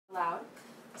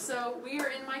So we are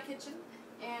in my kitchen,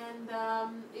 and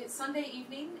it's Sunday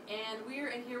evening, and we are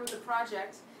in here with a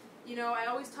project. You know, I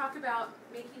always talk about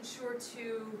making sure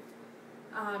to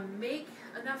make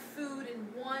enough food in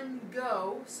one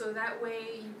go, so that way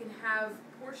you can have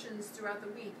portions throughout the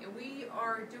week. And we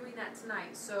are doing that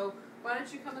tonight. So why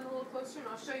don't you come in a little closer, and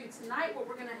I'll show you tonight what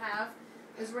we're going to have.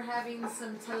 Is we're having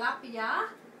some tilapia.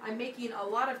 I'm making a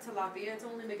lot of tilapia. It's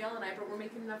only Miguel and I, but we're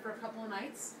making enough for a couple of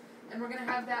nights. And we're going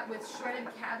to have that with shredded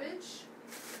cabbage,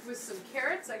 with some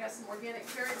carrots. I got some organic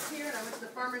carrots here, and I went to the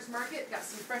farmer's market, got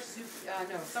some fresh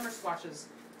summer squashes.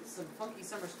 Some funky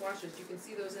summer squashes. You can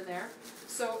see those in there.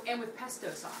 So, and with pesto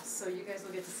sauce, so you guys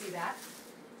will get to see that.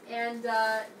 And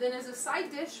then as a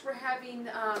side dish, we're having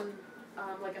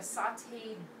like a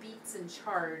sauteed beets and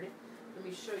chard. Let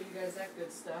me show you guys that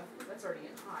good stuff. That's already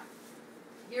getting hot.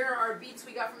 Here are our beets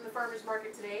we got from the farmer's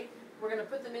market today. We're going to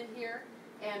put them in here,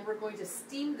 and we're going to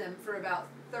steam them for about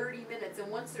 30 minutes. And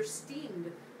once they're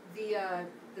steamed, the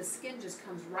skin just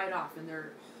comes right off, and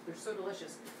they're so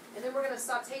delicious. And then we're going to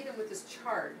saute them with this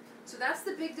chard. So that's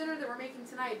the big dinner that we're making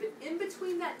tonight. But in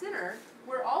between that dinner,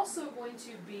 we're also going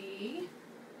to be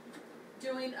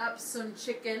doing up some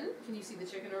chicken. Can you see the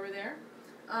chicken over there?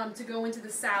 To go into the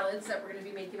salads that we're going to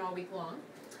be making all week long.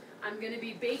 I'm going to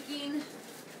be baking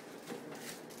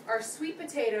our sweet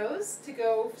potatoes to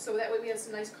go, so that way we have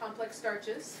some nice complex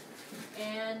starches.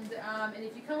 And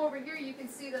if you come over here, you can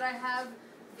see that I have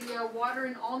the water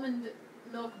and almond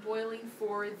milk boiling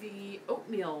for the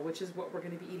oatmeal, which is what we're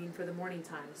going to be eating for the morning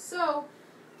time. So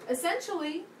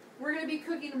essentially, we're going to be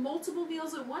cooking multiple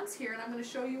meals at once here, and I'm going to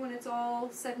show you when it's all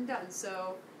said and done.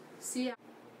 So see ya.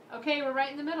 Okay, we're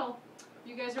right in the middle.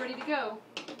 You guys are ready to go.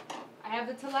 I have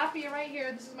the tilapia right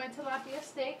here. This is my tilapia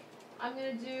steak. I'm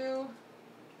going to do,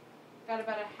 got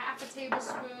about a half a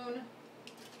tablespoon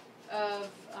of,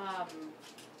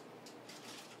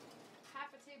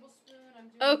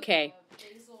 okay.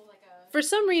 Basil, like For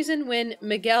some reason, when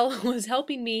Miguel was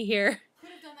helping me here,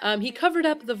 he covered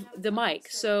up the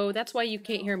mic, so that's why you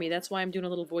can't hear me. That's why I'm doing a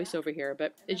little voiceover here.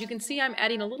 But as you can see, I'm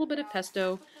adding a little bit of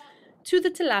pesto to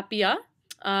the tilapia.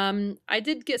 I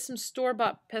did get some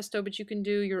store-bought pesto, but you can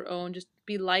do your own. Just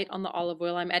be light on the olive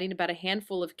oil. I'm adding about a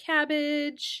handful of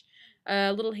cabbage,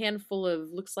 a little handful of,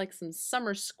 looks like some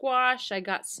summer squash. I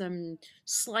got some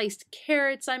sliced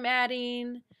carrots I'm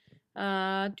adding.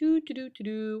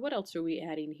 What else are we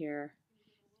adding here?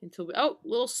 Oh, a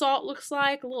little salt looks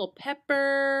like, a little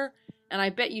pepper, and I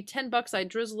bet you $10 I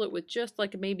drizzle it with just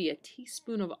like maybe a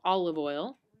teaspoon of olive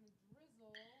oil.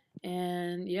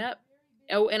 And yep.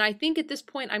 Oh, and I think at this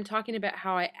point I'm talking about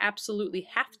how I absolutely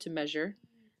have to measure,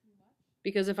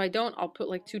 because if I don't, I'll put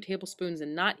like 2 tablespoons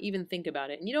and not even think about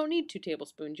it. And you don't need 2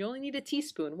 tablespoons. You only need a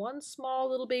teaspoon. 1 small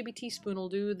little baby teaspoon will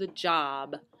do the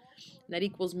job. And that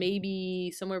equals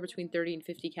maybe somewhere between 30 and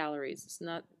 50 calories. It's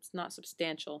not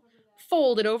substantial.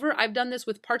 Fold it over. I've done this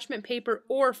with parchment paper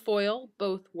or foil.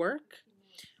 Both work.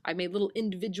 I made little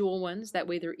individual ones. That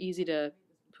way they're easy to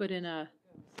put in a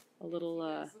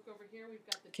little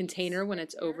container when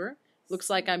it's over.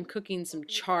 Looks like I'm cooking some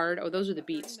chard. Oh, those are the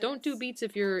beets. Don't do beets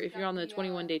if you're on the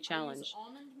 21-day challenge.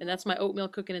 And that's my oatmeal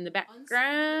cooking in the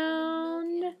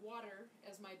background.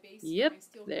 Yep,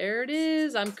 there it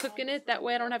is. I'm cooking it. That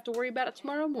way I don't have to worry about it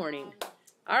tomorrow morning.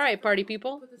 All right, party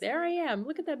people. There I am.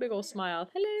 Look at that big old smile.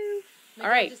 Hello. All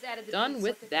right, done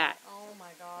with that. Oh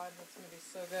my God, that's going to be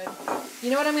so good. You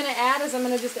know what I'm going to add is I'm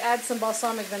going to just add some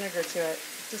balsamic vinegar to it,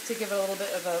 just to give it a little bit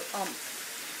of a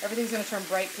Everything's going to turn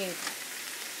bright pink.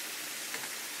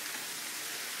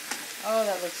 Oh,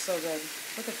 that looks so good.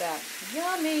 Look at that.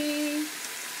 Yummy.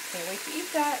 Can't wait to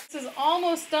eat that. This is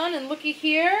almost done, and looky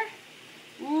here.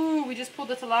 Ooh, we just pulled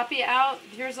the tilapia out.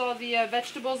 Here's all the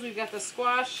vegetables. We've got the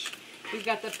squash. We've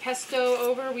got the pesto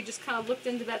over. We just kind of looked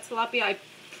into that tilapia.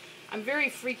 I'm very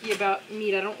freaky about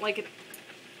meat. I don't like it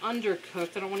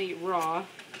undercooked. I don't want to eat raw.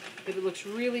 But it looks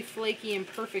really flaky and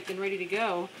perfect and ready to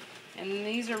go. And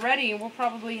these are ready, and we'll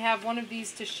probably have one of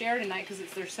these to share tonight because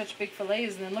they're such big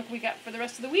fillets. And then look what we got for the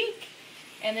rest of the week.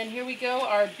 And then here we go,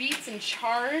 our beets and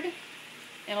chard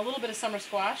and a little bit of summer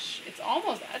squash. It's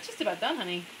just about done,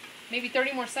 honey. Maybe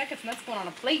 30 more seconds, and that's going on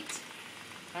a plate.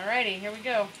 Alrighty, here we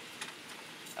go.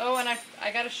 Oh, and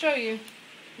I got to show you.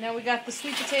 Now we got the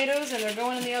sweet potatoes, and they're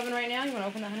going in the oven right now. You want to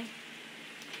open that, honey?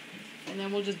 And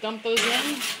then we'll just dump those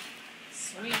in.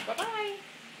 Sweet, bye-bye.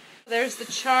 There's the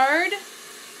chard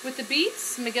with the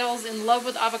beets. Miguel's in love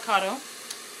with avocado.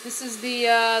 This is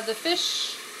the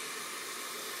fish.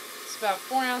 It's about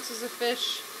 4 ounces of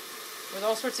fish with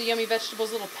all sorts of yummy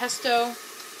vegetables, little pesto.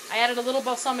 I added a little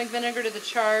balsamic vinegar to the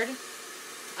chard.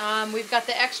 We've got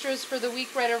the extras for the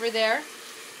week right over there.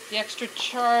 The extra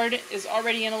chard is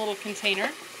already in a little container.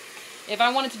 If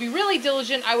I wanted to be really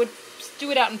diligent, I would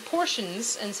do it out in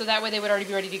portions, and so that way they would already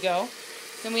be ready to go.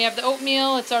 Then we have the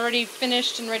oatmeal. It's already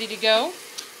finished and ready to go.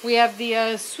 We have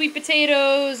the sweet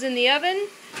potatoes in the oven,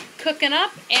 cooking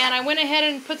up, and I went ahead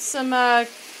and put some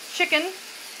chicken.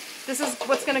 This is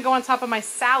what's going to go on top of my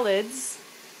salads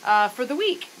for the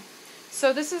week.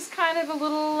 So this is kind of a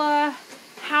little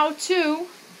how-to,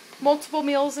 multiple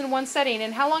meals in one setting.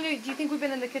 And how long do you think we've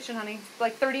been in the kitchen, honey?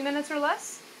 Like 30 minutes or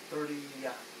less? 30,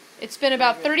 yeah. It's been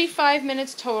about 35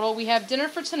 minutes total. We have dinner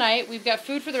for tonight. We've got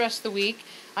food for the rest of the week.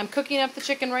 I'm cooking up the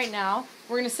chicken right now.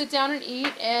 We're going to sit down and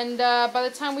eat, and by the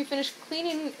time we finish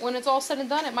cleaning, when it's all said and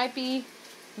done, it might be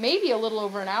maybe a little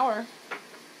over an hour.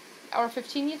 Hour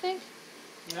 15, you think?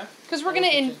 Yeah. Because we're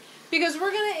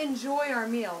gonna enjoy our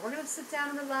meal. We're gonna sit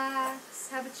down and relax,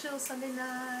 have a chill Sunday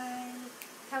night,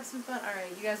 have some fun. All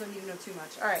right, you guys don't need to know too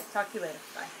much. All right, talk to you later.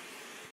 Bye.